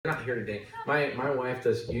not here today. My wife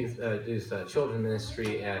does children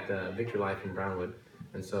ministry at Victory Life in Brownwood,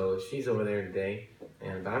 and so she's over there today.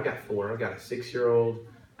 But I've got 4. I've got a 6-year-old,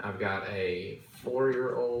 I've got a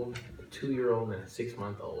 4-year-old, a 2-year-old, and a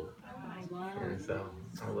 6-month-old. And so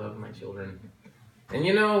I love my children. And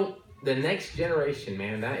the next generation,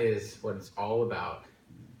 man, that is what it's all about.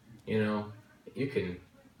 You can.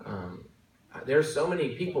 There's so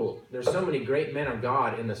many people, there's so many great men of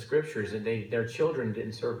God in the scriptures that their children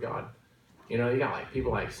didn't serve God. You got like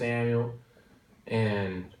people like Samuel,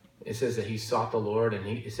 and it says that he sought the Lord, and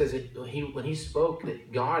it says that when he spoke,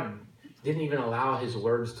 that God didn't even allow his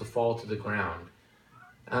words to fall to the ground.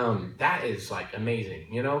 That is like amazing.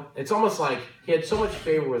 It's almost like he had so much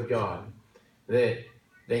favor with God that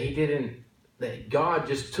God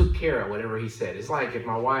just took care of whatever he said. It's like if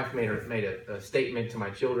my wife made a statement to my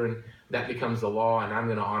children, that becomes the law, and I'm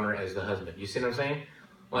going to honor it as the husband. You see what I'm saying?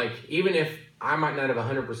 Like, even if I might not have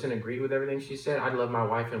 100% agreed with everything she said, I love my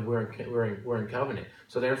wife, and we're in covenant.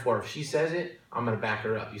 So therefore, if she says it, I'm going to back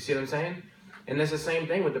her up. You see what I'm saying? And that's the same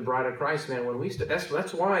thing with the bride of Christ, man. When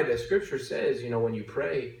that's why the scripture says, when you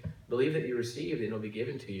pray, believe that you received, and it'll be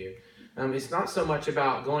given to you. It's not so much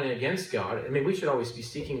about going against God. I mean, we should always be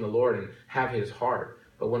seeking the Lord and have his heart.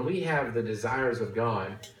 But when we have the desires of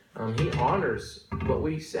God, he honors what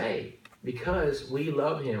we say because we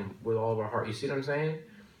love him with all of our heart. You see what I'm saying?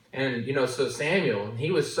 And, so Samuel,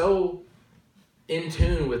 he was so in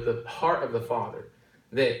tune with the heart of the Father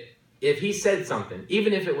that if he said something,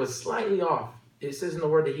 even if it was slightly off, it says in the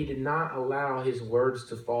word that he did not allow his words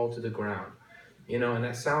to fall to the ground. And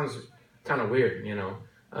that sounds kind of weird,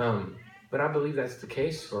 but I believe that's the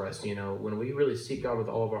case for us, when we really seek God with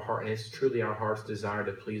all of our heart, and it's truly our heart's desire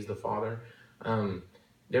to please the Father.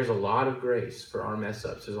 There's a lot of grace for our mess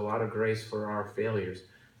ups. There's a lot of grace for our failures.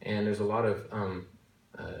 And there's a lot of,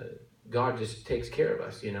 God just takes care of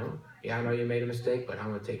us, Yeah, I know you made a mistake, but I'm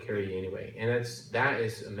going to take care of you anyway. And that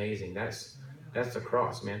is amazing. That's the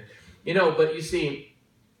cross, man. But you see,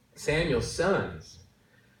 Samuel's sons,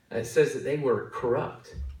 it says that they were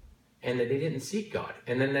corrupt and that they didn't seek God.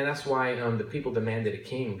 And then that's why the people demanded a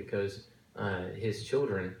king, because his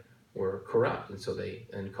children were corrupt. And so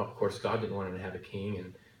of course, God didn't want him to have a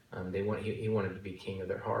king, and he wanted to be king of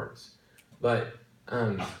their hearts. But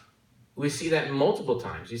we see that multiple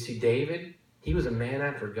times. You see David, he was a man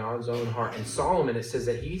after God's own heart. And Solomon, it says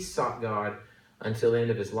that he sought God until the end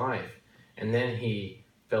of his life. And then he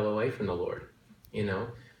fell away from the Lord.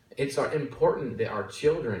 It's important that our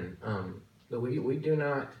children, that we do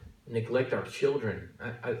not neglect our children.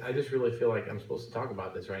 I just really feel like I'm supposed to talk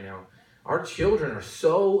about this right now. Our children are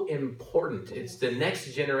so important. It's the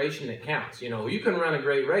next generation that counts. You can run a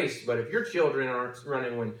great race, but if your children aren't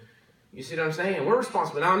running when, you see what I'm saying? We're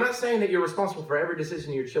responsible. Now, I'm not saying that you're responsible for every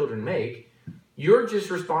decision your children make. You're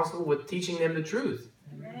just responsible with teaching them the truth,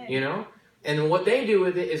 And what they do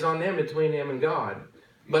with it is on them, between them and God.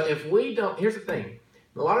 But if we don't, here's the thing.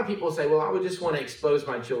 A lot of people say, well, I would just want to expose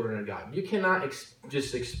my children to God. You cannot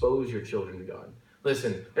just expose your children to God.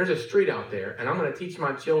 Listen, there's a street out there, and I'm going to teach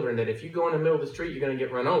my children that if you go in the middle of the street, you're going to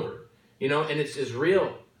get run over. And it's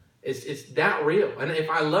real. It's that real. And if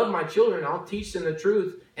I love my children, I'll teach them the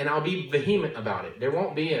truth, and I'll be vehement about it. There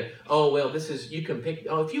won't be you can pick,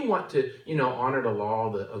 if you want to, honor the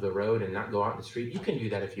law of the road and not go out in the street, you can do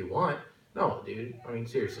that if you want. No, dude. I mean,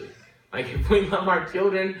 seriously. Like, if we love our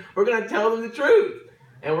children, we're going to tell them the truth.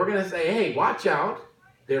 And we're going to say, hey, watch out.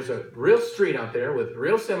 There's a real street out there with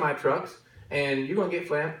real semi-trucks, and you're going to get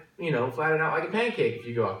flattened out like a pancake if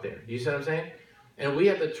you go out there. Do you see what I'm saying? And we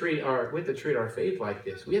have to treat our faith like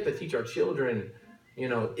this. We have to teach our children,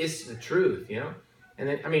 it's the truth, And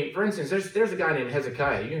then, for instance, there's a guy named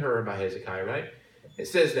Hezekiah. You heard about Hezekiah, right? It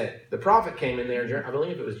says that the prophet came in there, I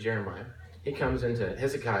believe it was Jeremiah. He comes into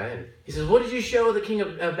Hezekiah, and he says, what did you show the king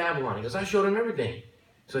of Babylon? He goes, I showed him everything.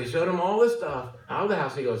 So he showed him all this stuff out of the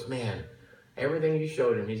house. He goes, man, everything you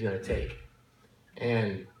showed him, he's going to take.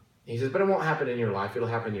 And he says, but it won't happen in your life. It'll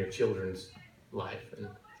happen in your children's life. And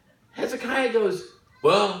Hezekiah goes,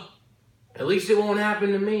 well, at least it won't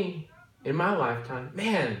happen to me in my lifetime.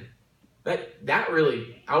 Man, that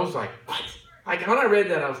really, I was like, what? Like, when I read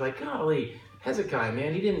that, I was like, golly, Hezekiah,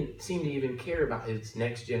 man, he didn't seem to even care about his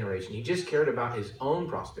next generation. He just cared about his own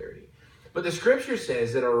prosperity. But the scripture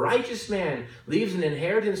says that a righteous man leaves an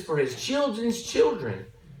inheritance for his children's children.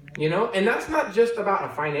 And that's not just about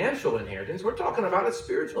a financial inheritance. We're talking about a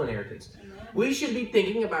spiritual inheritance. We should be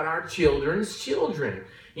thinking about our children's children.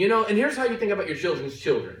 And here's how you think about your children's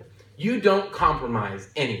children. You don't compromise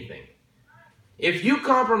anything. If you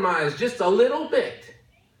compromise just a little bit,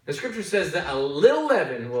 the scripture says that a little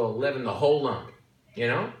leaven will leaven the whole lump.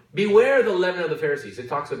 Beware the leaven of the Pharisees. It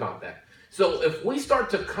talks about that. So if we start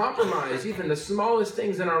to compromise even the smallest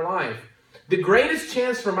things in our life, the greatest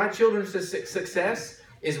chance for my children's success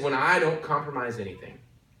is when I don't compromise anything.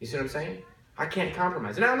 You see what I'm saying? I can't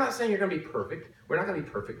compromise. And I'm not saying you're going to be perfect. We're not going to be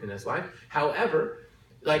perfect in this life. However,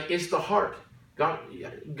 like, it's the heart. God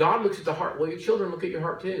looks at the heart. Well, your children look at your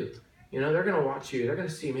heart too. You know, they're going to watch you. They're going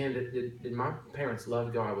to see, man, did my parents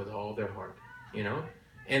love God with all their heart? You know?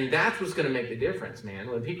 And that's what's going to make the difference, man.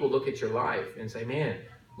 When people look at your life and say, man,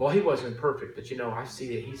 well, he wasn't perfect, but you know, I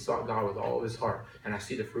see that he sought God with all of his heart, and I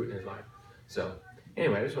see the fruit in his life. So,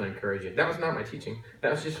 anyway, I just want to encourage you. That was not my teaching.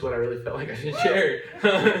 That was just what I really felt like I should share.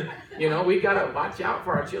 You know, we got to watch out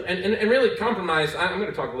for our children. And really compromise. I'm going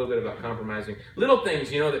to talk a little bit about compromising. Little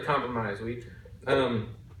things, you know, that compromise.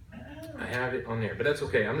 I have it on there, but that's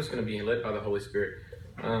okay. I'm just going to be led by the Holy Spirit.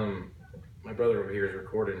 My brother over here is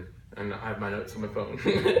recording, and I have my notes on my phone.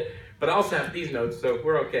 But I also have these notes, so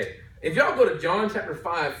we're okay. If y'all go to John chapter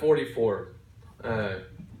 5, 44,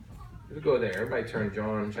 we go there. Everybody turn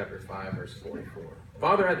John chapter 5, verse 44.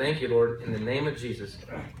 Father, I thank you, Lord, in the name of Jesus,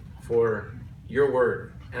 for your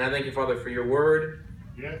word. And I thank you, Father, for your word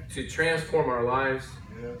to transform our lives.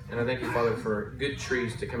 And I thank you, Father, for good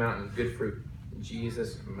trees to come out in good fruit. In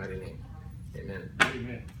Jesus' mighty name. Amen.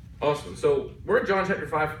 Amen. Awesome. So we're in John chapter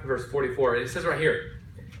 5, verse 44. And it says right here,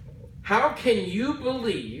 how can you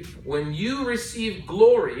believe when you receive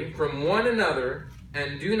glory from one another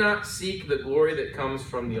and do not seek the glory that comes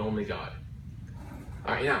from the only God?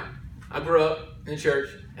 All right, now, I grew up in church,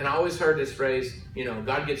 and I always heard this phrase, you know,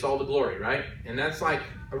 God gets all the glory, right? And that's like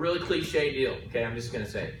a really cliche deal, okay? I'm just going to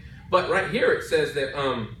say. But right here it says that,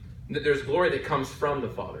 that there's glory that comes from the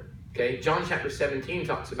Father, okay? John chapter 17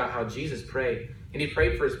 talks about how Jesus prayed, and he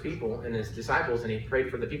prayed for his people and his disciples, and he prayed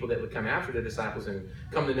for the people that would come after the disciples and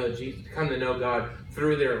come to know Jesus, come to know God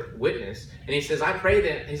through their witness. And he says, I pray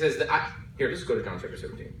that, he says, here, let's go to John chapter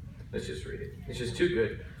 17. Let's just read it. It's just too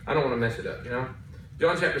good. I don't want to mess it up, you know?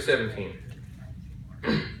 John chapter 17.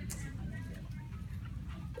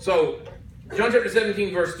 So, John chapter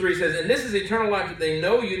 17, verse 3 says, and this is eternal life, that they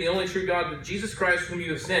know you, the only true God, the Jesus Christ whom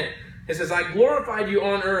you have sent. It says, I glorified you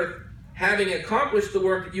on earth, having accomplished the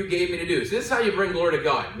work that you gave me to do. So this is how you bring glory to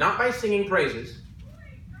God. Not by singing praises.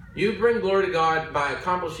 You bring glory to God by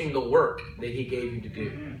accomplishing the work that he gave you to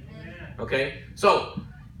do. Okay? So,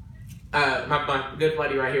 my good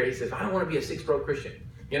buddy right here, he says, I don't want to be a 6 Pro Christian.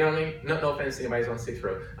 You know what I mean? No offense to anybody who's on 6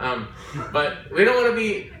 Pro. But we don't want to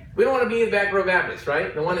be in the back row Baptist,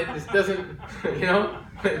 right? The one that just doesn't, you know,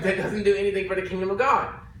 that doesn't do anything for the kingdom of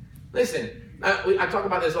God. Listen, I talk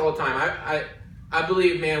about this all the time. I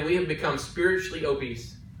believe, man, we have become spiritually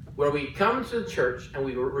obese, where we come to the church and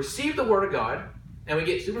we receive the word of God and we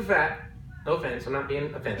get super fat. No offense, I'm not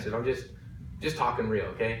being offensive. I'm just talking real,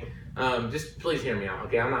 okay? Just please hear me out,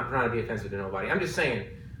 okay? I'm not trying to be offensive to nobody. I'm just saying,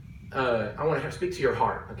 I want to speak to your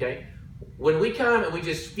heart, okay? When we come and we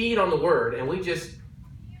just feed on the word and we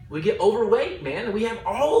get overweight, man, and we have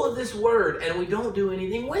all of this word and we don't do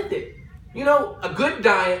anything with it. You know, a good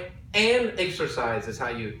diet and exercise is how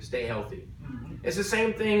you stay healthy. It's the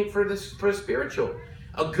same thing for spiritual.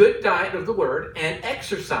 A good diet of the word and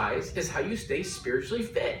exercise is how you stay spiritually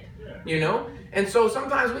fit. You know? And so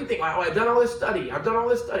sometimes we think, oh, I've done all this study.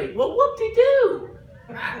 Well, whoop-de-doo.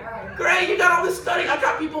 Great, you got all this study. I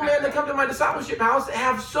got people, man, that come to my discipleship house that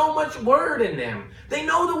have so much word in them. They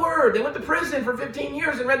know the word. They went to prison for 15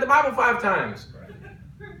 years and read the Bible 5 times.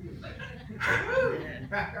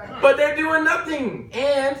 But they're doing nothing.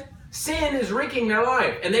 And sin is wreaking their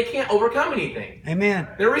life. And they can't overcome anything. Amen.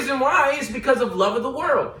 The reason why is because of love of the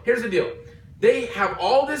world. Here's the deal. They have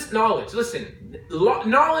all this knowledge. Listen,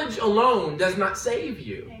 knowledge alone does not save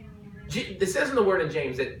you. It says in the word in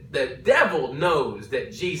James that the devil knows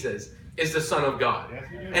that Jesus is the Son of God.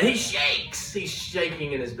 And he shakes. He's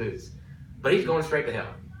shaking in his boots. But he's going straight to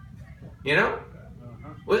hell. You know?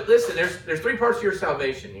 Well, listen, there's 3 parts to your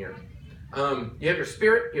salvation here. You have your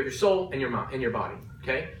spirit, you have your soul, and your mind, and your body.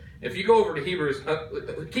 Okay? If you go over to Hebrews,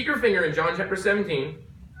 keep your finger in John chapter 17.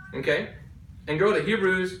 Okay? And go to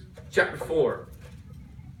Hebrews chapter 4.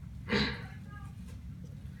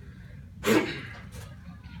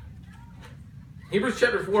 Hebrews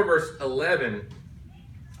chapter 4, verse 11.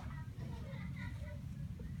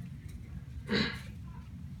 It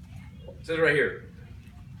says right here,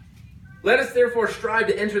 let us therefore strive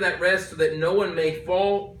to enter that rest, so that no one may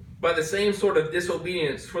fall by the same sort of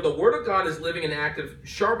disobedience. For the word of God is living and active,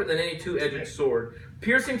 sharper than any two-edged sword,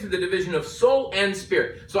 piercing to the division of soul and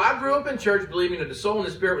spirit. So I grew up in church believing that the soul and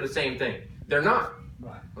the spirit were the same thing. They're not.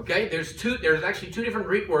 Okay, there's actually 2 different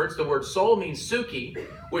Greek words. The word soul means suki,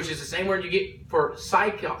 which is the same word you get for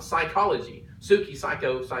psychology.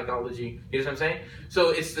 psychology. You know what I'm saying?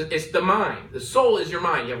 So it's the mind. The soul is your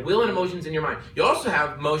mind. You have will and emotions in your mind. You also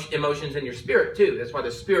have emotions in your spirit too. That's why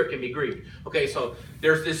the spirit can be grieved. Okay, so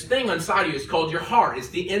there's this thing inside of you. It's called your heart. It's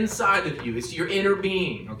the inside of you. It's your inner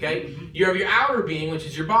being. Okay, you have your outer being, which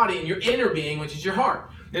is your body, and your inner being, which is your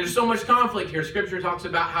heart. There's so much conflict here. Scripture talks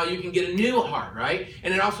about how you can get a new heart, right?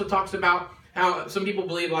 And it also talks about how some people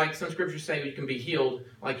believe, like some scriptures say, you can be healed,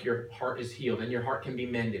 like your heart is healed, and your heart can be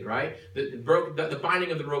mended, right? The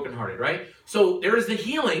binding of the brokenhearted, right? So there is the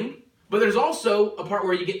healing, but there's also a part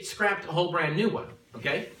where you get scrapped a whole brand new one,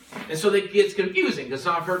 okay? And so it gets confusing, because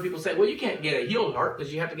I've heard people say, well, you can't get a healed heart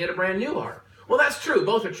because you have to get a brand new heart. Well, that's true.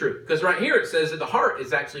 Both are true. Because right here it says that the heart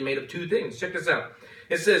is actually made of two things. Check this out.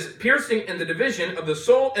 It says, piercing and the division of the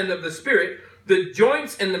soul and of the spirit, the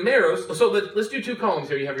joints and the marrows. So let's do two columns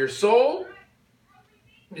here. You have your soul.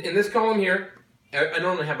 In this column here, I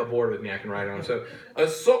normally have a board with me I can write on. So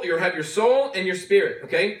you have your soul and your spirit,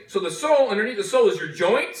 okay? So the soul, underneath the soul is your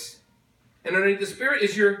joints, and underneath the spirit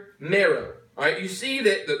is your marrow. All right, you see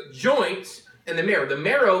that the joints and the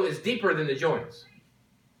marrow is deeper than the joints.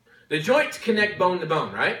 The joints connect bone to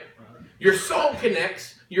bone, right? Your soul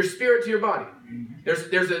connects your spirit to your body. There's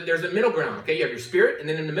a middle ground, okay? You have your spirit, and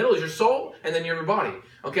then in the middle is your soul, and then your body,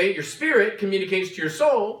 okay? Your spirit communicates to your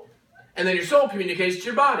soul, and then your soul communicates to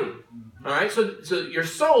your body. All right, so your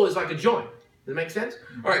soul is like a joint. Does that make sense?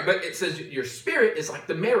 All right, but it says your spirit is like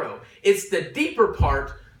the marrow. It's the deeper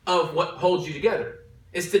part of what holds you together.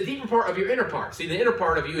 It's the deeper part of your inner part. See, the inner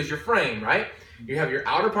part of you is your frame, right? You have your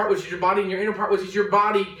outer part, which is your body, and your inner part, which is your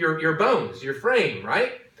body, your bones, your frame,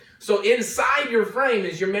 right? So inside your frame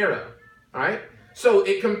is your marrow, all right? So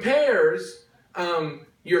it compares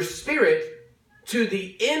your spirit to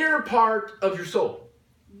the inner part of your soul.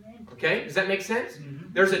 Okay, does that make sense?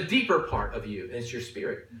 There's a deeper part of you, and it's your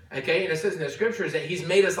spirit. Okay, and it says in the scriptures that he's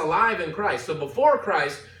made us alive in Christ. So before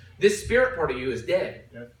Christ, this spirit part of you is dead.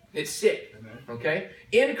 Yep. It's sick. Okay,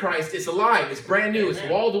 in Christ, it's alive. It's brand new. It's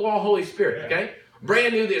wall-to-wall Holy Spirit. Okay,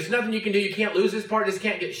 brand new. There's nothing you can do. You can't lose this part. This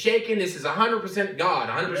can't get shaken. This is 100% God,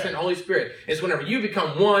 100% Holy Spirit. It's whenever you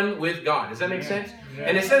become one with God. Does that make sense? Yeah.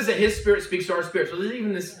 And it says that his spirit speaks to our spirit. So there's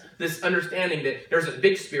even this understanding that there's a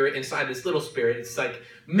big spirit inside this little spirit. It's like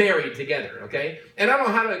married together, okay? And I don't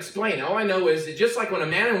know how to explain it. All I know is that just like when a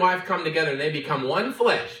man and wife come together and they become one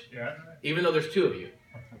flesh, even though there's two of you,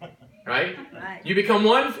 right? You become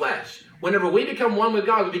one flesh. Whenever we become one with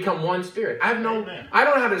God, we become one spirit. I don't know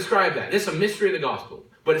how to describe that. It's a mystery of the gospel,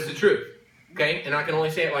 but it's the truth. Okay, and I can only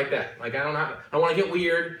say it like that. Like I don't want to get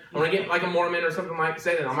weird. I want to get like a Mormon or something like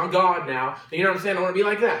say that I'm on God now. You know what I'm saying? I want to be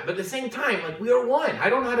like that. But at the same time, like we are one. I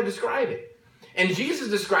don't know how to describe it. And Jesus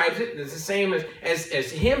describes it as the same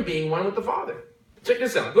as him being one with the Father. Check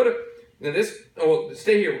this out. Go to this. Oh,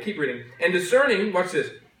 stay here. We'll keep reading. And discerning. Watch this.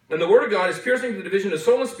 And the word of God is piercing to the division of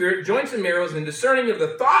soul and spirit, joints and marrows, and discerning of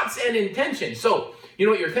the thoughts and intentions. So you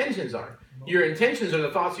know what your intentions are. Your intentions are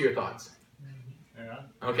the thoughts of your thoughts.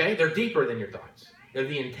 Okay? They're deeper than your thoughts. They're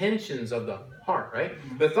the intentions of the heart, right?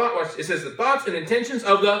 The thought, watch, it says the thoughts and intentions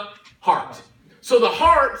of the heart. So the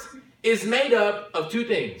heart is made up of two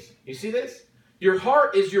things. You see this? Your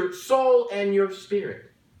heart is your soul and your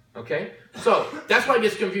spirit. Okay? So that's why it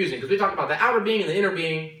gets confusing, because we talk about the outer being and the inner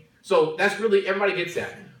being. So that's really, everybody gets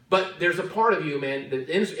that. But there's a part of you, man,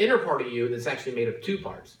 the inner part of you that's actually made of two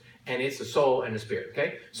parts. And it's the soul and the spirit,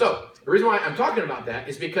 okay? So, the reason why I'm talking about that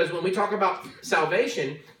is because when we talk about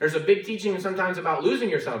salvation, there's a big teaching sometimes about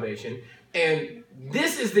losing your salvation. And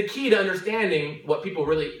this is the key to understanding what people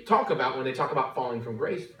really talk about when they talk about falling from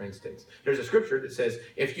grace, for instance. There's a scripture that says,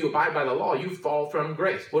 if you abide by the law, you fall from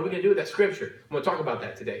grace. What are we going to do with that scripture? I'm going to talk about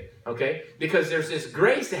that today, okay? Because there's this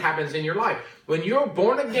grace that happens in your life. When you're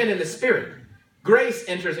born again in the spirit, grace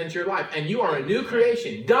enters into your life, and you are a new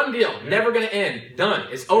creation. Done deal. Never going to end. Done.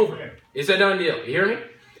 It's over. It's a done deal. You hear me?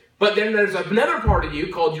 But then there's another part of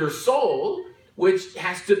you called your soul, which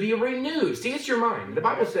has to be renewed. See, it's your mind. The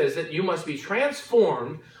Bible says that you must be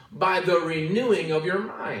transformed by the renewing of your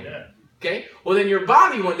mind. Okay? Well, then your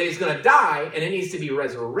body one day is going to die, and it needs to be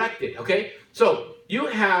resurrected. Okay? So, you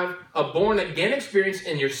have a born-again experience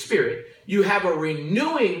in your spirit. You have a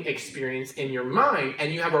renewing experience in your mind,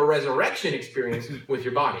 and you have a resurrection experience with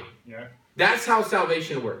your body. That's how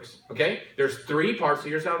salvation works, okay? There's three parts of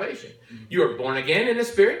your salvation. You are born again in the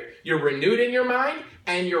spirit, you're renewed in your mind,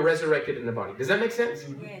 and you're resurrected in the body. Does that make sense?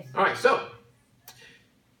 Yes. All right, so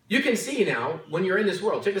you can see now when you're in this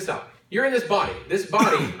world. Check this out. You're in this body. This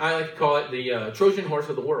body, I like to call it the Trojan horse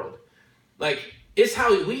of the world. Like, it's how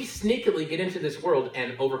we sneakily get into this world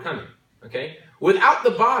and overcome it, okay? Without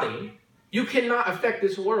the body, you cannot affect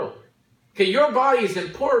this world. Okay, your body is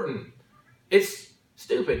important. It's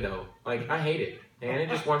stupid though. Like, I hate it. And it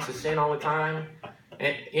just wants to sin all the time.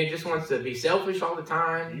 And it just wants to be selfish all the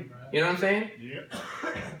time. You know what I'm saying? Yeah.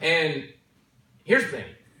 And here's the thing.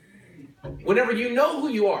 Whenever you know who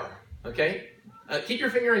you are, okay? Keep your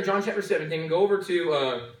finger in John chapter 17 and go over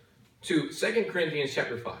to 2 Corinthians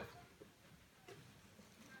chapter 5.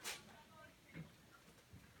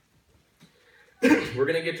 We're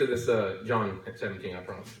going to get to this John 17, I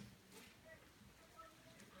promise.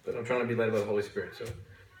 But I'm trying to be led by the Holy Spirit. So,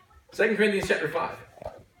 2 Corinthians chapter 5.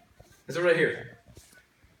 This is right here.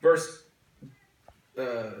 Verse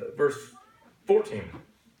 14.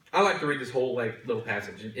 I like to read this whole little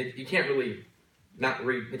passage. You can't really not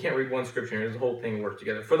read. You can't read one scripture here. The whole thing works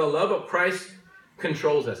together. For the love of Christ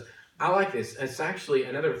controls us. I like this. It's actually,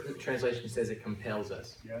 another translation says it compels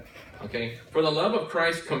us. Yeah. Okay? For the love of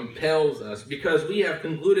Christ compels us, because we have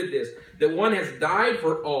concluded this, that one has died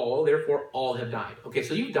for all, therefore all have died. Okay,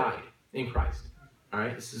 so you've died in Christ. All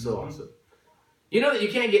right? This is so awesome. You know that you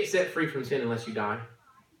can't get set free from sin unless you die?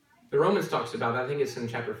 The Romans talks about that. I think it's in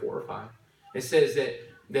chapter 4 or 5. It says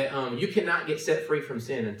that you cannot get set free from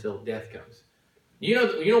sin until death comes. You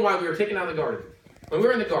know why we were taken out of the garden? When we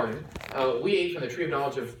were in the garden, we ate from the tree of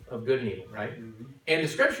knowledge of good and evil, right? Mm-hmm. And the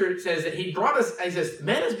scripture says that he brought us, he says,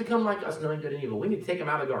 man has become like us, knowing good and evil. We need to take him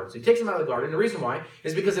out of the garden. So he takes them out of the garden. And the reason why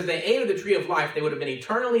is because if they ate of the tree of life, they would have been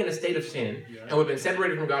eternally in a state of sin and would have been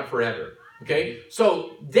separated from God forever. Okay?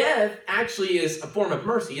 So death actually is a form of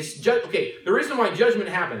mercy. It's the reason why judgment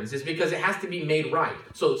happens is because it has to be made right.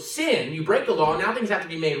 So sin, you break the law, now things have to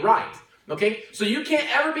be made right. Okay? So you can't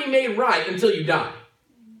ever be made right until you die.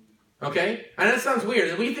 Okay? And that sounds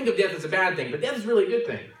weird. We think of death as a bad thing, but death is really a good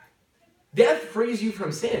thing. Death frees you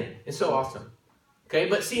from sin. It's so awesome. Okay?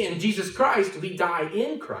 But see, in Jesus Christ, we die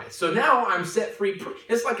in Christ. So now I'm set free.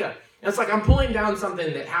 It's like I'm pulling down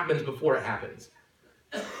something that happens before it happens.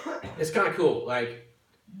 It's kind of cool. Like,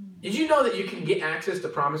 did you know that you can get access to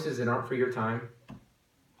promises that aren't for your time?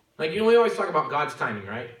 Like, we always talk about God's timing,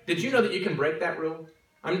 right? Did you know that you can break that rule?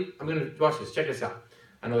 I'm going to watch this. Check this out.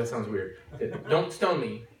 I know that sounds weird. Don't stone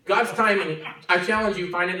me. God's timing, I challenge you,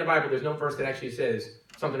 find it in the Bible. There's no verse that actually says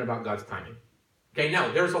something about God's timing. Okay,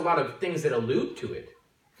 now, there's a lot of things that allude to it.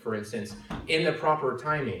 For instance, in the proper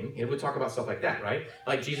timing, and we'll talk about stuff like that, right?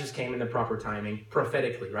 Like Jesus came in the proper timing,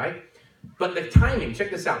 prophetically, right? But the timing, check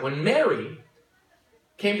this out. When Mary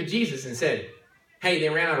came to Jesus and said, hey, they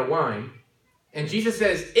ran out of wine, and Jesus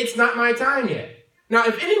says, it's not my time yet. Now,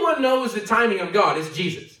 if anyone knows the timing of God, it's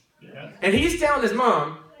Jesus. Yeah. And he's telling his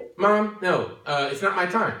mom, no, it's not my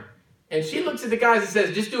time. And she looks at the guys and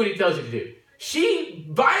says, just do what he tells you to do. She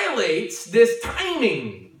violates this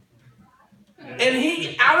timing. And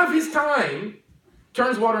he, out of his time,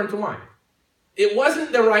 turns water into wine. It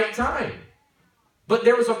wasn't the right time. But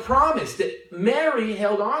there was a promise that Mary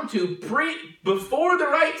held on to before the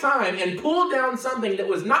right time and pulled down something that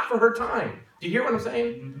was not for her time. Do you hear what I'm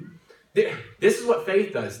saying? Mm-hmm. This is what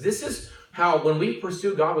faith does. This is how, when we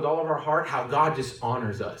pursue God with all of our heart, how God just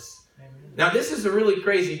honors us. Amen. Now, this is a really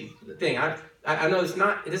crazy thing. I know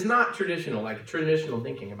it is not traditional, like traditional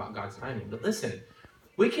thinking about God's timing. But listen,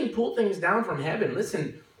 we can pull things down from heaven.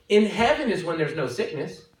 Listen, in heaven is when there's no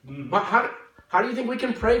sickness. Mm-hmm. How do you think we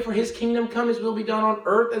can pray for his kingdom come, his will be done on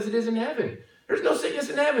earth as it is in heaven? There's no sickness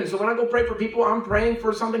in heaven. So when I go pray for people, I'm praying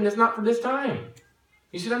for something that's not for this time.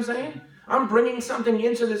 You see what I'm saying? I'm bringing something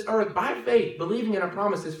into this earth by faith, believing in our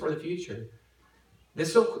promises for the future.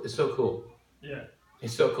 It's so cool. Yeah.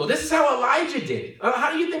 It's so cool. This is how Elijah did it.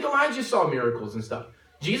 How do you think Elijah saw miracles and stuff?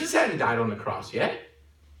 Jesus hadn't died on the cross yet.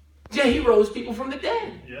 Yeah, he rose people from the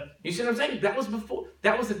dead. Yeah. You see what I'm saying? That was before.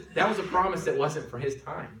 That was a promise that wasn't for his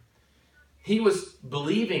time. He was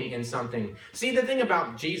believing in something. See, the thing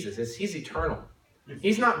about Jesus is he's eternal.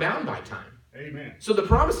 He's not bound by time. Amen. So the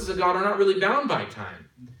promises of God are not really bound by time.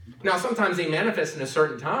 Now, sometimes they manifest in a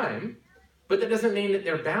certain time, but that doesn't mean that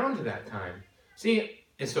they're bound to that time. See,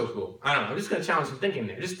 it's so cool. I don't know. I'm just going to challenge some thinking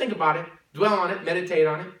there. Just think about it. Dwell on it. Meditate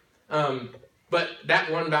on it. But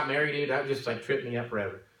that one about Mary, dude, that just tripped me up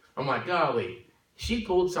forever. I'm like, golly, she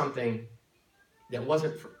pulled something that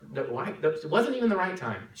wasn't even the right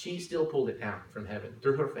time. She still pulled it down from heaven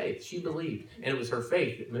through her faith. She believed, and it was her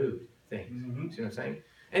faith that moved things. Mm-hmm. See what I'm saying?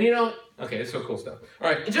 And okay, it's so cool stuff.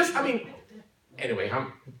 All right, anyway,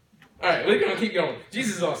 all right, we're going to keep going.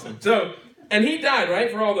 Jesus is awesome. So, and he died, right,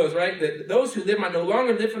 for all those, right? That those who live might no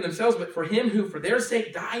longer live for themselves, but for him who for their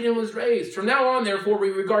sake died and was raised. From now on, therefore, we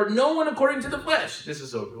regard no one according to the flesh. This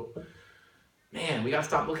is so cool. Man, we got to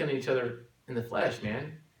stop looking at each other in the flesh,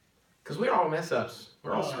 man. Because we're all mess-ups.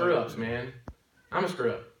 We're all screw-ups, man. I'm a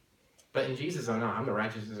screw-up. But in Jesus, I'm not. I'm the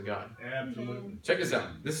righteousness of God. Absolutely. Check this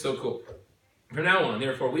out. This is so cool. From now on,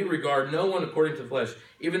 therefore, we regard no one according to the flesh.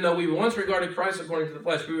 Even though we once regarded Christ according to the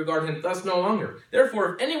flesh, we regard him thus no longer.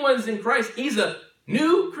 Therefore, if anyone is in Christ, he's a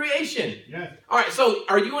new creation. Yes. All right, so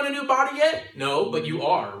are you in a new body yet? No, but you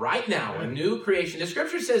are right now, a new creation. The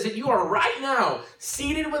scripture says that you are right now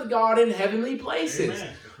seated with God in heavenly places.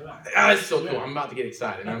 Amen. That's so cool. I'm about to get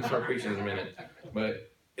excited. I'm going to start preaching in a minute.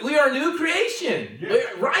 But we are a new creation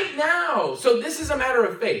right now. So this is a matter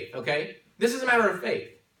of faith, okay? This is a matter of faith.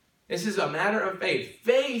 This is a matter of faith.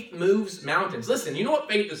 Faith moves mountains. Listen, you know what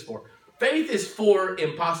faith is for? Faith is for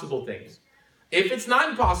impossible things. If it's not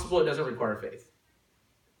impossible, it doesn't require faith.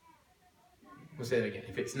 I'll say that again.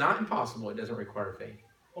 If it's not impossible, it doesn't require faith.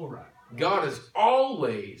 All right. God has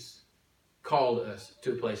always called us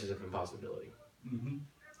to places of impossibility. Mm-hmm.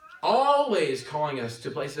 Always calling us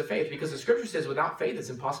to places of faith, because the scripture says without faith it's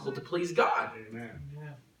impossible to please God. Amen.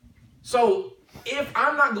 So if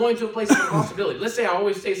I'm not going to a place of impossibility, let's say I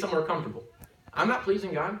always stay somewhere comfortable, I'm not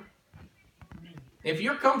pleasing God. If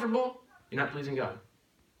you're comfortable, you're not pleasing God.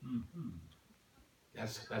 Mm-hmm.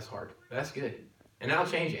 That's hard. That's good. And that'll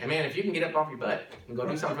change it. And man, if you can get up off your butt and go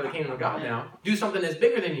do something for the kingdom of God now, do something that's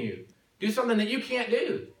bigger than you. Do something that you can't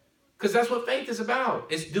do. Because that's what faith is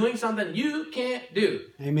about. It's doing something you can't do.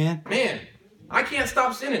 Amen. Man, I can't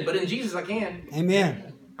stop sinning, but in Jesus I can.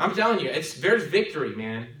 Amen. I'm telling you, there's victory,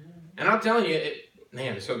 man. And I'm telling you,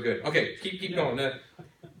 man, it's so good. Okay, keep going.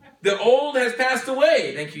 The old has passed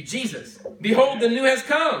away. Thank you, Jesus. Behold, the new has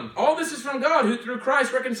come. All this is from God, who through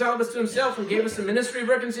Christ reconciled us to himself and gave us the ministry of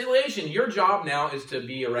reconciliation. Your job now is to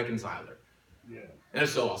be a reconciler. Yeah. And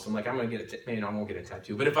it's so awesome. Like, I'm going to get I won't get a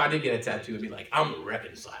tattoo. But if I did get a tattoo, it'd be like, I'm a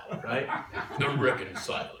reconciler, right? The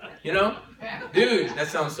reconciler. You know? Dude, that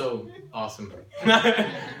sounds so awesome.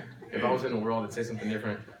 If I was in the world, I'd say something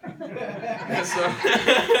different.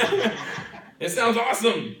 It sounds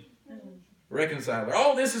awesome. Reconciler.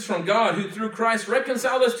 All this is from God, who through Christ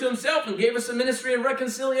reconciled us to himself and gave us a ministry of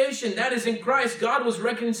reconciliation. That is, in Christ, God was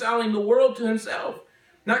reconciling the world to himself,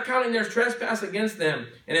 not counting their trespass against them,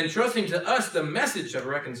 and entrusting to us the message of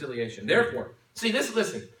reconciliation. Therefore,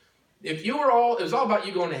 listen, if it was all about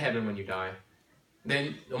you going to heaven when you die,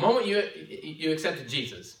 then the moment you accepted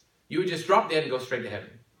Jesus, you would just drop dead and go straight to heaven.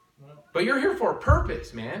 But you're here for a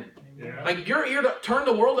purpose, man. Yeah. Like, you're here to turn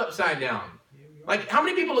the world upside down. Like, how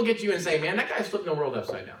many people look at you and say, man, that guy's flipping the world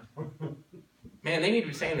upside down? Man, they need to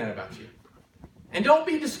be saying that about you. And don't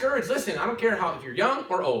be discouraged. Listen, I don't care if you're young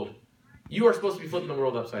or old. You are supposed to be flipping the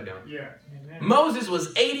world upside down. Yeah. Moses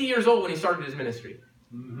was 80 years old when he started his ministry.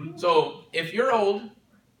 Mm-hmm. So, if you're old,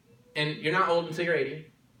 and you're not old until you're 80,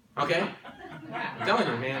 okay? I'm telling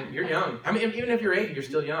you, man, you're young. I mean, even if you're 80, you're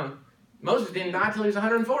still young. Moses didn't die until he was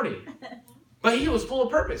 140. But he was full of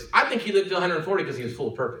purpose. I think he lived to 140 because he was full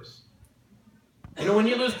of purpose. You know, when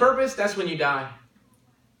you lose purpose, that's when you die.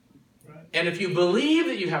 Right. And if you believe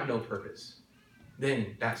that you have no purpose,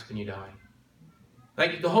 then that's when you die.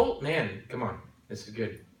 Like man, come on, this is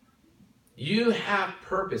good. You have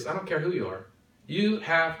purpose. I don't care who you are. You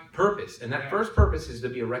have purpose. And that first purpose is to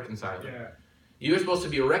be a reconciler. Yeah. You're supposed to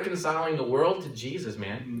be reconciling the world to Jesus,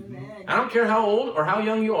 man. Mm-hmm. I don't care how old or how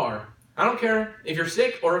young you are. I don't care if you're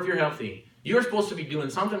sick or if you're healthy. You're supposed to be doing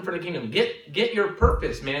something for the kingdom. Get your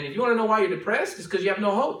purpose, man. If you want to know why you're depressed, it's because you have no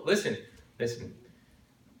hope. Listen.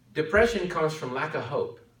 Depression comes from lack of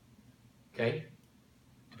hope. Okay?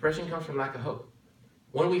 Depression comes from lack of hope.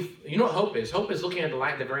 You know what hope is? Hope is looking at the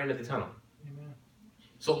light at the very end of the tunnel. Amen.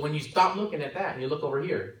 So when you stop looking at that and you look over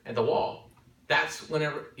here at the wall, that's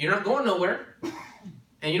whenever you're not going nowhere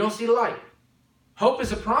and you don't see the light. Hope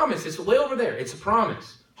is a promise. It's way over there. It's a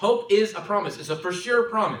promise. Hope is a promise. It's a for sure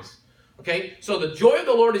promise. Okay? So the joy of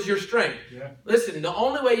the Lord is your strength. Yeah. Listen, the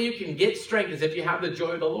only way you can get strength is if you have the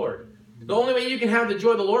joy of the Lord. The only way you can have the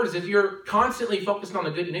joy of the Lord is if you're constantly focused on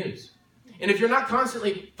the good news. And if you're not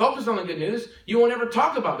constantly focused on the good news, you won't ever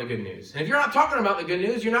talk about the good news. And if you're not talking about the good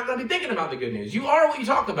news, you're not going to be thinking about the good news. You are what you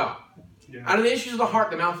talk about. Yeah. Out of the issues of the heart,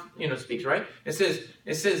 the mouth, speaks, right? It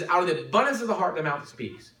says, out of the abundance of the heart, the mouth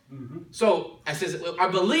speaks. Mm-hmm. So, it says, I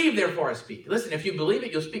believe, therefore I speak. Listen, if you believe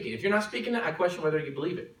it, you'll speak it. If you're not speaking it, I question whether you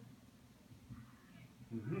believe it.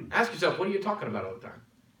 Mm-hmm. Ask yourself, what are you talking about all the time?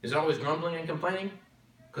 Is it always grumbling and complaining?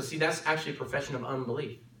 Because, see, that's actually a profession of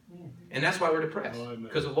unbelief. And that's why we're depressed.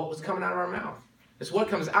 Because of what was coming out of our mouth. It's what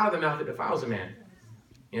comes out of the mouth that defiles a man.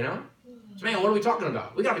 You know? So, man, what are we talking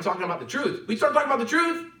about? We got to be talking about the truth. We start talking about the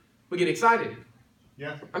truth, we get excited.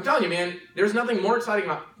 Yeah. I'm telling you, man, there's nothing more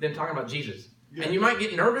exciting than talking about Jesus. Yeah. And you might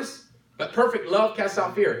get nervous, but perfect love casts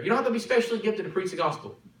out fear. You don't have to be specially gifted to preach the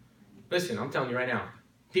gospel. Listen, I'm telling you right now.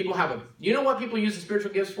 People you know what people use the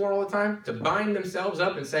spiritual gifts for all the time? To bind themselves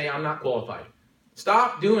up and say, I'm not qualified.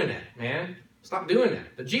 Stop doing that, man. Stop doing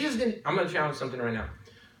that. But Jesus didn't. I'm going to challenge something right now.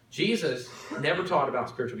 Jesus never taught about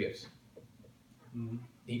spiritual gifts.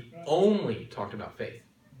 He only talked about faith.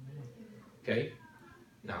 Okay?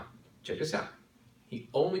 Now, check this out. He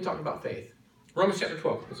only talked about faith. Romans chapter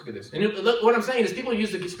 12. Let's look at this. And look, what I'm saying is people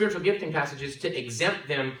use the spiritual gifting passages to exempt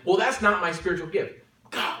them. Well, that's not my spiritual gift.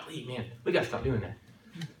 Golly, man. We got to stop doing that.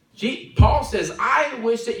 Paul says, I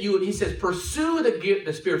wish that you would, he says, pursue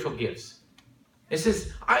the spiritual gifts. It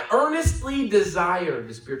says, I earnestly desire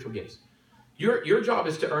the spiritual gifts. Your job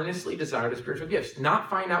is to earnestly desire the spiritual gifts, not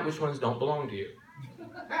find out which ones don't belong to you.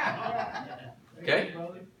 Okay?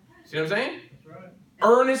 See what I'm saying?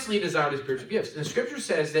 Earnestly desire the spiritual gifts. And the scripture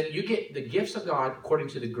says that you get the gifts of God according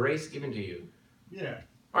to the grace given to you. Yeah.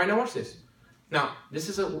 All right, now watch this. Now, this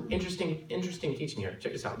is an interesting teaching here.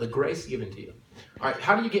 Check this out. The grace given to you. All right,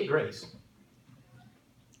 how do you get grace?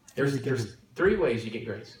 There's 3 ways you get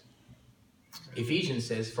grace. Ephesians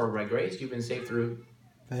says, for by grace you've been saved through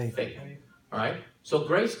faith. All right? So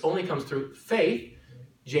grace only comes through faith.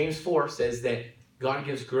 James 4 says that God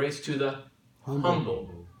gives grace to the humble.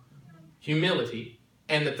 Humility.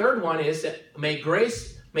 And the third one is that may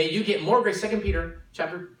you get more grace. 2 Peter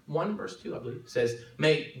chapter 1, verse 2, I believe, says,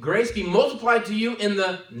 may grace be multiplied to you in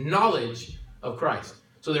the knowledge of Christ.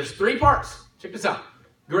 So there's 3 parts. Check this out.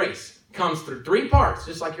 Grace comes through 3 parts,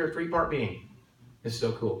 just like you're a 3-part being. This is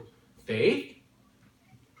so cool. Faith,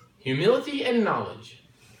 humility, and knowledge.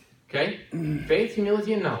 Okay? Faith,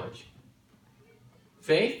 humility, and knowledge.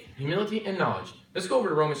 Faith, humility, and knowledge. Let's go over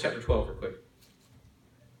to Romans chapter 12 real quick.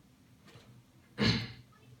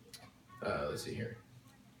 Let's see here.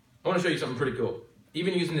 I want to show you something pretty cool.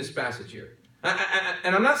 Even using this passage here.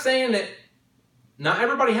 And I'm not saying that not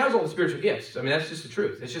everybody has all the spiritual gifts. I mean, that's just the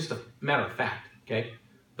truth. It's just a matter of fact. Okay?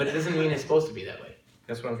 But it doesn't mean it's supposed to be that way.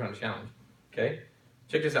 That's what I'm trying to challenge. Okay?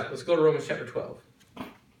 Check this out. Let's go to Romans chapter 12.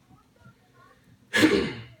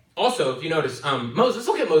 Also, if you notice, Moses, let's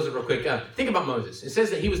look at Moses real quick. Think about Moses. It says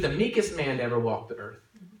that he was the meekest man to ever walk the earth.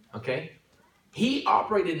 Okay? He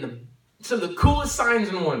operated in some of the coolest signs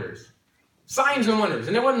and wonders. Signs and wonders.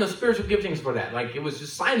 And there wasn't no spiritual giftings for that. Like, it was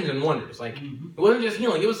just signs and wonders. Like, it wasn't just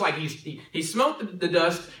healing. It was like he smoked the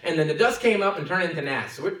dust, and then the dust came up and turned into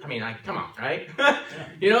gnats. So I mean, like, come on, right?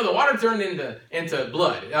 The water turned into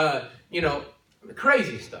blood.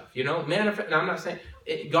 Crazy stuff, Now, I'm not saying...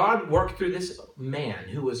 God worked through this man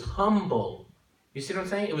who was humble. You see what I'm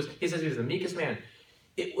saying? He says he was the meekest man.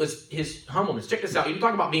 It was his humbleness. Check this out. You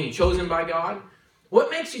talk about being chosen by God. What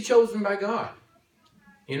makes you chosen by God?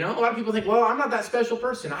 A lot of people think, well, I'm not that special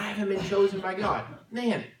person. I haven't been chosen by God.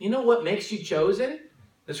 Man, you know what makes you chosen?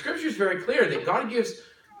 The scripture is very clear that God gives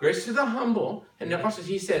grace to the humble. And watch this.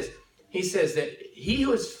 He says that he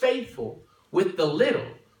who is faithful with the little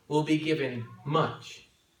will be given much.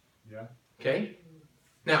 Yeah. Okay?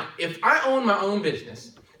 Now, if I own my own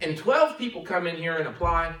business and 12 people come in here and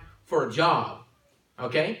apply for a job,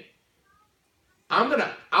 okay,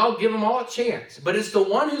 I'll give them all a chance. But it's the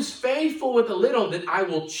one who's faithful with the little that I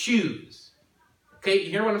will choose. Okay,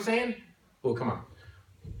 you hear what I'm saying? Well, come on.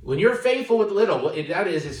 When you're faithful with little, what that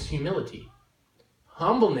is humility.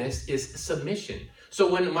 Humbleness is submission.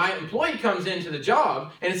 So when my employee comes into the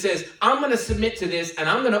job and it says, I'm going to submit to this and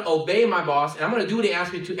I'm going to obey my boss and I'm going to do what he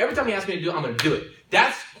asks me to. Every time he asks me to do it, I'm going to do it.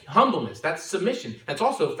 That's humbleness. That's submission. That's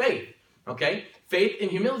also faith. Okay? Faith and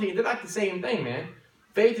humility, they're like the same thing, man.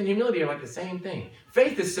 Faith and humility are like the same thing.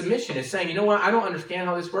 Faith is submission. It's saying, you know what? I don't understand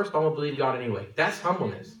how this works, but I'm going to believe God anyway. That's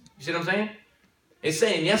humbleness. You see what I'm saying? It's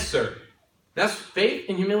saying, yes, sir. That's faith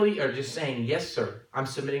and humility are just saying, yes, sir. I'm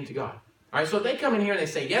submitting to God. All right, so if they come in here and they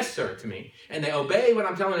say, yes, sir, to me, and they obey what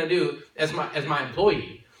I'm telling them to do as my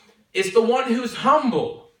employee, it's the one who's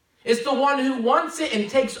humble. It's the one who wants it and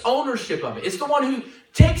takes ownership of it. It's the one who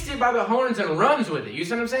takes it by the horns and runs with it. You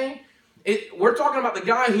see what I'm saying? We're talking about the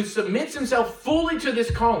guy who submits himself fully to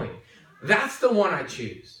this calling. That's the one I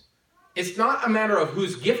choose. It's not a matter of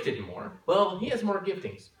who's gifted more. Well, he has more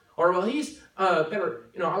giftings. Or, well, he's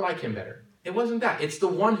better. I like him better. It wasn't that. It's the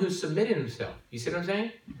one who submitted himself. You see what I'm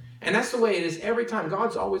saying? And that's the way it is every time.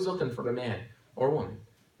 God's always looking for the man or woman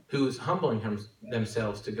who's humbling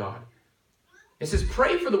themselves to God. It says,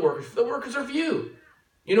 pray for the workers. For the workers are few.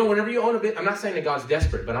 Whenever you own a business, I'm not saying that God's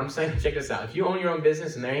desperate, but I'm saying, check this out. If you own your own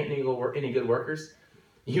business and there ain't any good workers,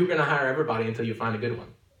 you're going to hire everybody until you find a good one.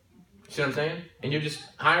 You see what I'm saying? And you just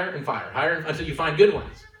hire and fire until you find good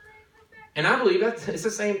ones. And I believe it's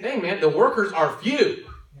the same thing, man. The workers are few.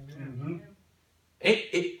 Mm-hmm.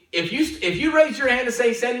 If you raise your hand to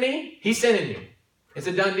say, send me, he's sending you. It's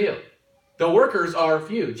a done deal. The workers are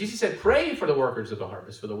few. Jesus said, pray for the workers of the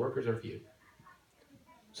harvest, for the workers are few.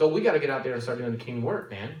 So we got to get out there and start doing the kingdom work,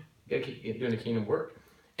 man. We got to keep doing the kingdom work.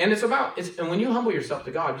 And and when you humble yourself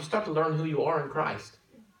to God, you start to learn who you are in Christ.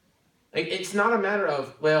 Like, it's not a matter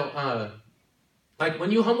of, like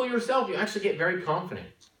when you humble yourself, you actually get very confident.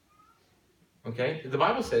 Okay? The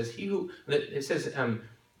Bible says, do I have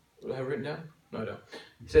it written down? No, I don't.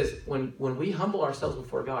 It says, when we humble ourselves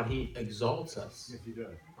before God, He exalts us. Yes, He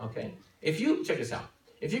does. Okay? Check this out.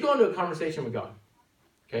 If you go into a conversation with God,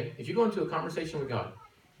 okay? If you go into a conversation with God,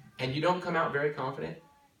 and you don't come out very confident,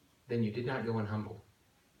 then you did not go in humble.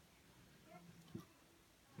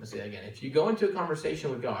 Let's say that again. If you go into a conversation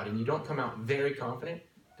with God and you don't come out very confident,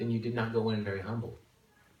 then you did not go in very humble.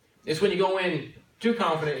 It's when you go in too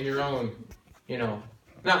confident in your own, Now,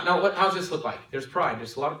 how's this look like? There's pride.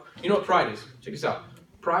 There's a lot of, you know what pride is? Check this out.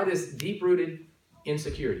 Pride is deep-rooted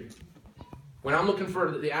insecurity. When I'm looking for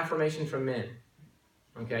the affirmation from men,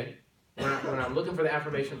 okay? When I'm looking for the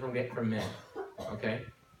affirmation from men, okay?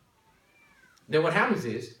 Then what happens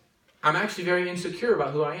is, I'm actually very insecure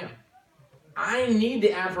about who I am. I need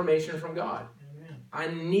the affirmation from God. I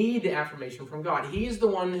need the affirmation from God. He's the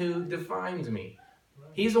one who defines me.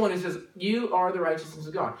 He's the one who says, you are the righteousness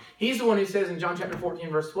of God. He's the one who says in John chapter 14,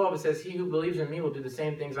 verse 12, it says, he who believes in me will do the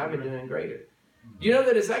same things I've been doing greater. Do you know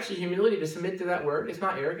that it's actually humility to submit to that word? It's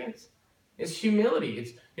not arrogance. It's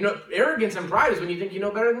humility. Arrogance and pride is when you think you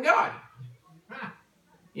know better than God.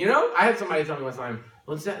 I had somebody tell me one time,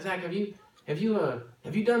 well, Zach, have you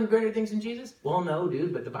done greater things than Jesus? Well, no,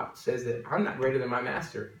 dude, but the Bible says that I'm not greater than my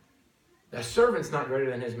master. A servant's not greater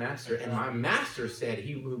than his master, and my master said,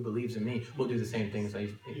 he who believes in me will do the same things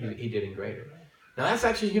he did in greater. Now, that's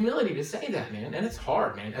actually humility to say that, man, and it's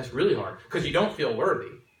hard, man. That's really hard, because you don't feel worthy.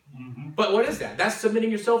 Mm-hmm. But what is that? That's submitting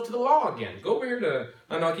yourself to the law again. Go over here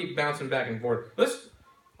I'll keep bouncing back and forth. Let's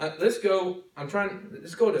go. We're going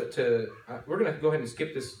to go ahead and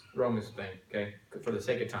skip this Romans thing, okay, for the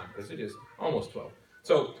sake of time, because it is almost 12.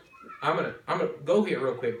 So I'm gonna go here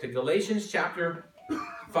real quick to Galatians chapter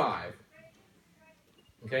 5.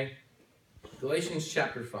 Okay? Galatians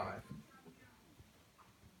chapter 5.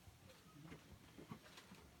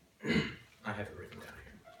 I have it written down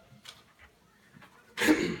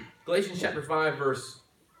here. Galatians chapter 5, verse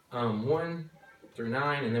 1 through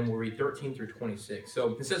 9, and then we'll read 13 through 26.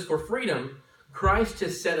 So it says, for freedom, Christ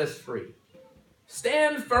has set us free.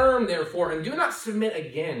 Stand firm, therefore, and do not submit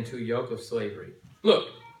again to a yoke of slavery. Look,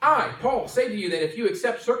 I, Paul, say to you that if you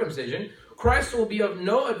accept circumcision, Christ will be of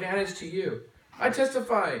no advantage to you. I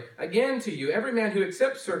testify again to you, every man who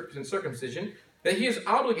accepts circumcision, that he is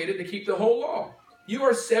obligated to keep the whole law. You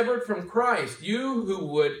are severed from Christ, you who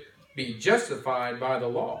would be justified by the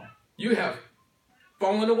law. You have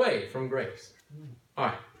fallen away from grace. All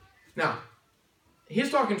right. Now, he's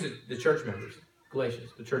talking to the church members,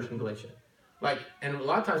 Galatians, the church in Galatia. And a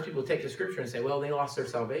lot of times people take the scripture and say, well, they lost their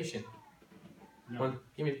salvation. No.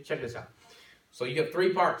 Check this out. So you have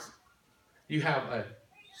three parts. You have a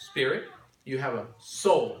spirit, you have a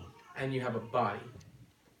soul, and you have a body.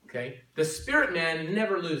 Okay? The spirit man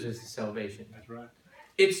never loses his salvation. That's right.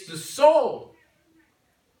 It's the soul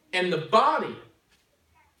and the body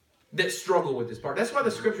that struggle with this part. That's why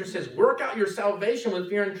the scripture says, work out your salvation with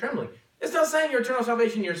fear and trembling. It's not saying your eternal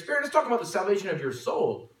salvation in your spirit. It's talking about the salvation of your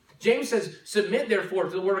soul. James says, submit therefore to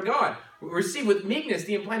the word of God. Receive with meekness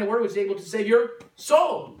the implanted word which is able to save your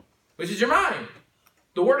soul, which is your mind.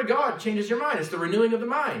 The word of God changes your mind. It's the renewing of the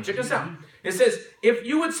mind. Check this out. It says, if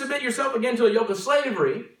you would submit yourself again to a yoke of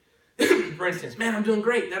slavery, for instance, man, I'm doing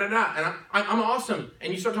great, and I'm awesome.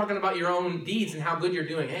 And you start talking about your own deeds and how good you're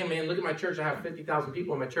doing. Hey, man, look at my church. I have 50,000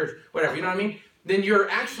 people in my church, whatever. You know what I mean? Then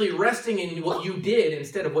you're actually resting in what you did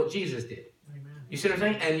instead of what Jesus did. Amen. You see what I'm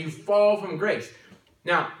saying? And you fall from grace.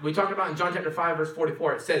 Now, we talked about in John chapter 5, verse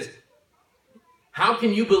 44, it says, how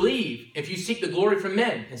can you believe if you seek the glory from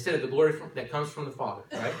men instead of the glory that comes from the Father,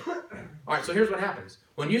 right? All right, so here's what happens.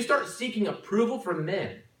 When you start seeking approval from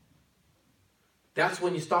men, that's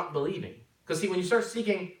when you stop believing. Because see, when you start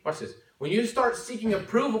seeking, watch this, when you start seeking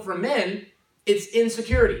approval from men, it's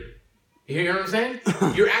insecurity. You hear what I'm saying?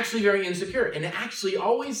 You're actually very insecure. And it actually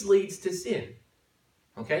always leads to sin.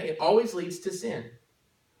 Okay? It always leads to sin.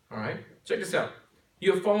 All right? Check this out.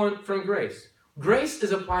 You have fallen from grace. Grace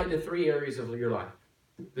is applied to three areas of your life.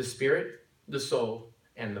 The spirit, the soul,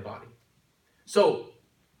 and the body. So,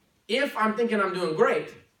 if I'm thinking I'm doing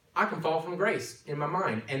great, I can fall from grace in my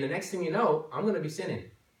mind. And the next thing you know, I'm going to be sinning.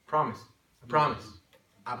 Promise. I promise.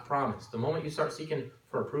 I promise. The moment you start seeking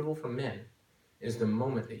for approval from men is the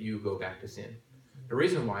moment that you go back to sin. The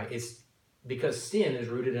reason why is because sin is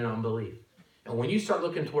rooted in unbelief. And when you start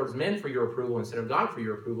looking towards men for your approval instead of God for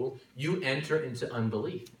your approval, you enter into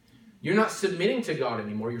unbelief. You're not submitting to God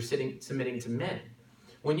anymore. You're submitting to men.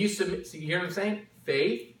 When you submit, you hear what I'm saying?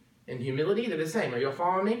 Faith and humility, they're the same. Are you all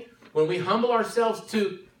following me? When we humble ourselves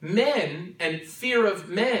to men and fear of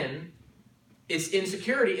men, it's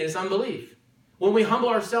insecurity and it's unbelief. When we humble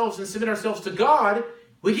ourselves and submit ourselves to God,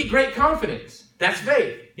 we get great confidence. That's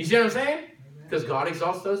faith. You see what I'm saying? Because God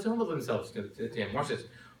exalts those who humble themselves to Him. Watch this.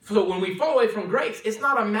 So when we fall away from grace, it's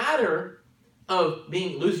not a matter of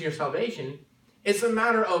losing your salvation. It's a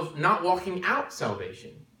matter of not walking out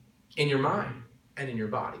salvation in your mind and in your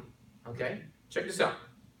body. Okay? Check this out.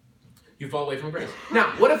 You fall away from grace.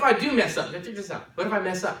 Now, what if I do mess up? Now, check this out. What if I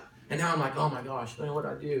mess up? And now I'm like, oh my gosh, man, what do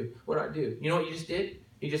I do? What do I do? You know what you just did?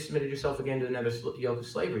 You just submitted yourself again to another yoke of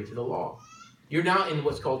slavery, to the law. You're now in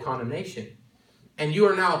what's called condemnation. And you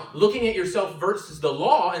are now looking at yourself versus the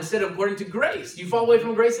law instead of according to grace. You fall away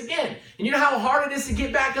from grace again. And you know how hard it is to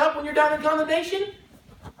get back up when you're down in condemnation?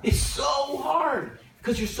 It's so hard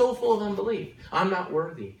because you're so full of unbelief. I'm not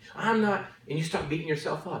worthy. I'm not. And you start beating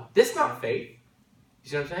yourself up. This is not faith. You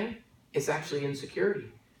see what I'm saying? It's actually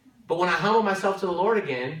insecurity. But when I humble myself to the Lord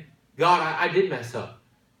again, God, I did mess up.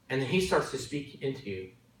 And then He starts to speak into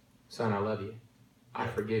you. Son, I love you. I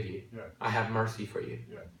forgive you. Yeah. I have mercy for you.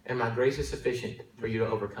 Yeah. And my grace is sufficient for you to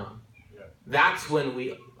overcome. Yeah. That's when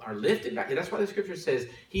we are lifted back. That's why the scripture says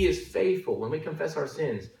He is faithful. When we confess our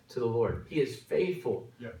sins to the Lord, He is faithful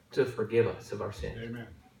to forgive us of our sins. Amen.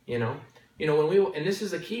 You know, when we, and this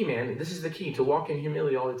is the key, man. This is the key, to walk in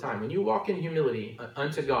humility all the time. When you walk in humility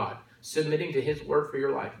unto God, submitting to His word for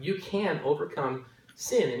your life, you can overcome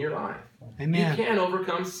sin in your life. Amen. You can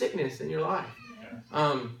overcome sickness in your life.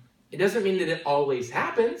 It doesn't mean that it always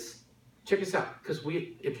happens. Check this out. Because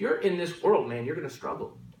if you're in this world, man, you're going to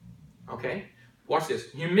struggle. Okay? Watch this.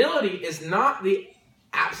 Humility is not the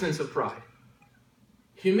absence of pride.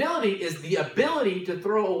 Humility is the ability to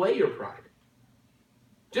throw away your pride.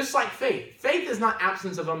 Just like faith. Faith is not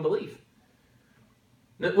absence of unbelief.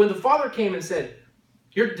 When the Father came and said,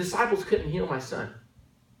 your disciples couldn't heal my son,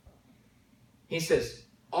 He says,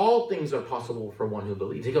 all things are possible for one who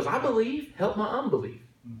believes. He goes, I believe, help my unbelief.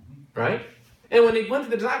 Right? And when He went to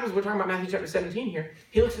the disciples, we're talking about Matthew chapter 17 here,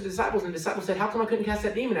 He looks at the disciples, and the disciples said, how come I couldn't cast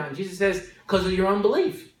that demon out? And Jesus says, because of your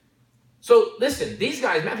unbelief. So listen, these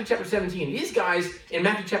guys, Matthew chapter 17, these guys in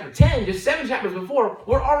Matthew chapter 10, just 7 chapters before,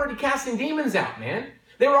 were already casting demons out, man.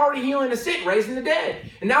 They were already healing the sick, raising the dead.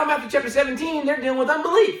 And now in Matthew chapter 17, they're dealing with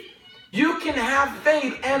unbelief. You can have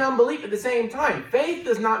faith and unbelief at the same time. Faith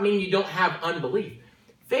does not mean you don't have unbelief.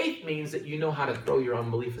 Faith means that you know how to throw your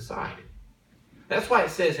unbelief aside. That's why it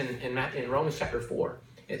says in Romans chapter 4,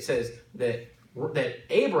 it says that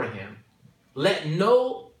Abraham let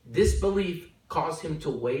no disbelief cause him to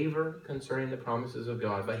waver concerning the promises of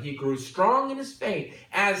God, but he grew strong in his faith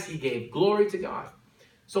as he gave glory to God.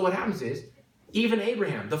 So what happens is, even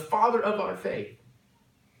Abraham, the father of our faith,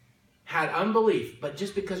 had unbelief, but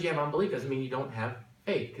just because you have unbelief doesn't mean you don't have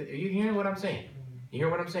faith. Are you hearing what I'm saying? You hear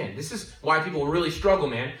what I'm saying? This is why people really struggle,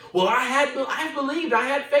 man. Well, I believed, I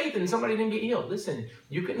had faith, and somebody didn't get healed. Listen,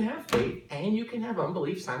 you can have faith and you can have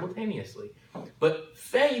unbelief simultaneously. But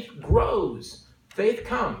faith grows. Faith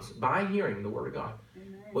comes by hearing the Word of God.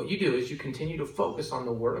 Amen. What you do is you continue to focus on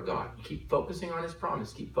the Word of God. You keep focusing on His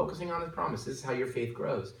promise. Keep focusing on His promise. This is how your faith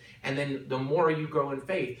grows. And then the more you grow in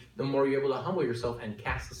faith, the more you're able to humble yourself and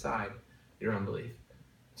cast aside your unbelief.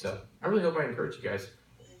 So I really hope I encourage you guys.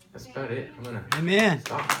 That's about it. I'm going to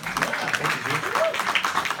stop. Thank you, Jesus.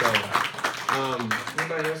 So,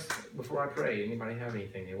 anybody else, before I pray, anybody have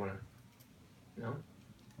anything they want to? No?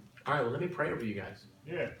 All right, well, let me pray over you guys.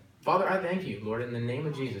 Yeah. Father, I thank you, Lord, in the name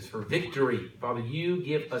of Jesus, for victory. Father, you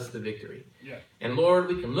give us the victory. Yeah. And Lord,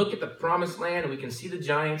 we can look at the promised land and we can see the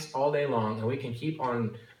giants all day long, and we can keep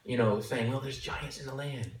on, saying, well, there's giants in the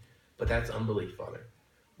land. But that's unbelief, Father.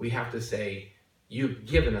 We have to say, you've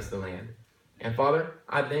given us the land. And Father,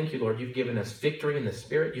 I thank you, Lord, you've given us victory in the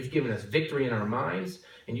Spirit. You've given us victory in our minds.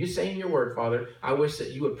 And you say in your word, Father, I wish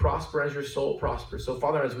that you would prosper as your soul prospers. So,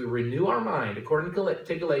 Father, as we renew our mind, according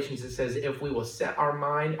to Galatians, it says, if we will set our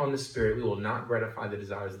mind on the Spirit, we will not gratify the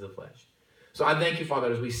desires of the flesh. So I thank you,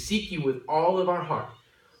 Father, as we seek you with all of our heart,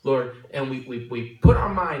 Lord, and we put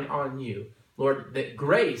our mind on you, Lord, that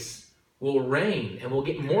grace will reign and we'll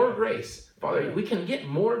get more grace. Father, we can get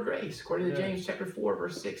more grace. According to James chapter 4,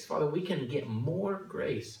 verse 6, Father, we can get more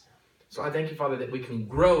grace. So I thank you, Father, that we can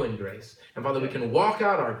grow in grace. And Father, we can walk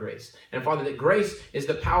out our grace. And Father, that grace is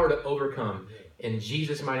the power to overcome. In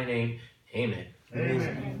Jesus' mighty name, amen.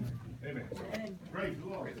 Amen. Amen. Praise the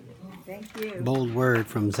Lord. Thank you. Bold word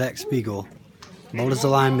from Zach Spiegel. Bold as the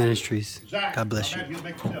Lion Ministries. God bless you.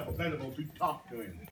 Make yourself available to talk to him.